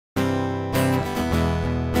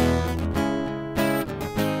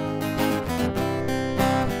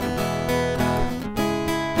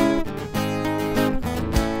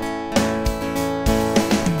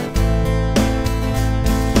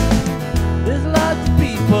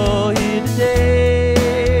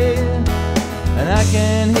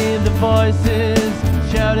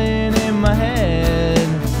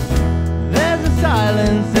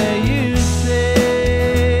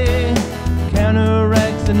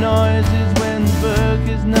noises when the book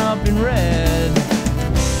has not been read.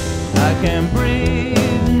 I can't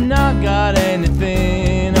breathe, not got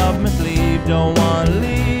anything up my sleeve. Don't wanna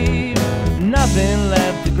leave, nothing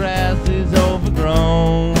left, the grass is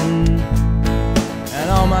overgrown, and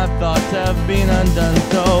all my thoughts have been undone.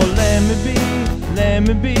 So let me be, let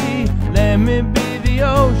me be, let me be the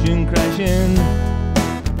ocean crashing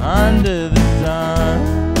under the sun.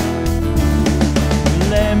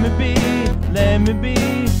 Let me be, let me be,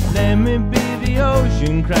 let me be the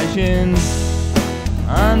ocean crashing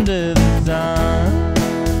under the sun.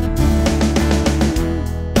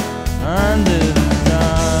 Under the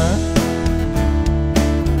sun.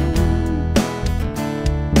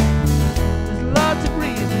 There's lots of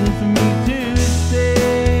reasons for me to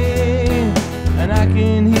stay, and I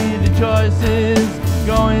can hear the choices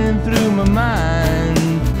going through my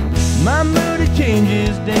mind. My mood it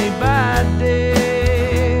changes day by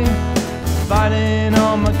day, fighting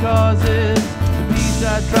all my causes, the peace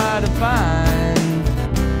I try to find.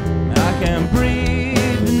 I can't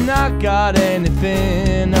breathe, not got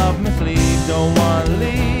anything up my sleeve. Don't wanna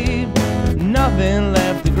leave, nothing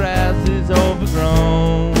left, the grass is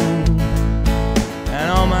overgrown, and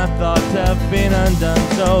all my thoughts have been undone.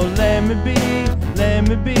 So let me be, let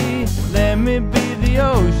me be, let me be the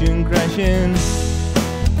ocean crashing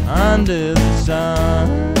under the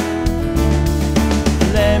sun.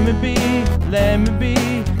 Let me be, let me be,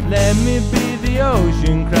 let me be the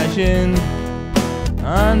ocean crashing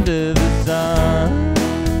under the sun.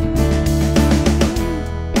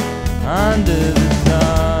 Under the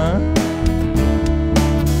sun.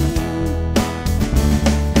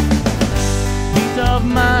 Peace of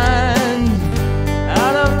mind,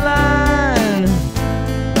 out of line,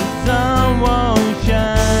 the sun won't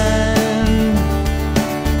shine.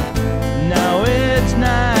 Now it's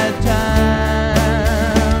night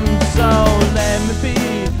time. So let me be,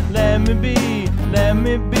 let me be, let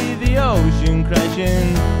me be the ocean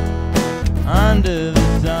crashing under the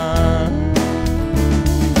sun.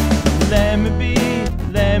 Let me be,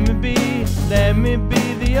 let me be, let me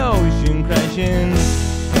be the ocean crashing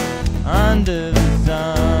under the sun.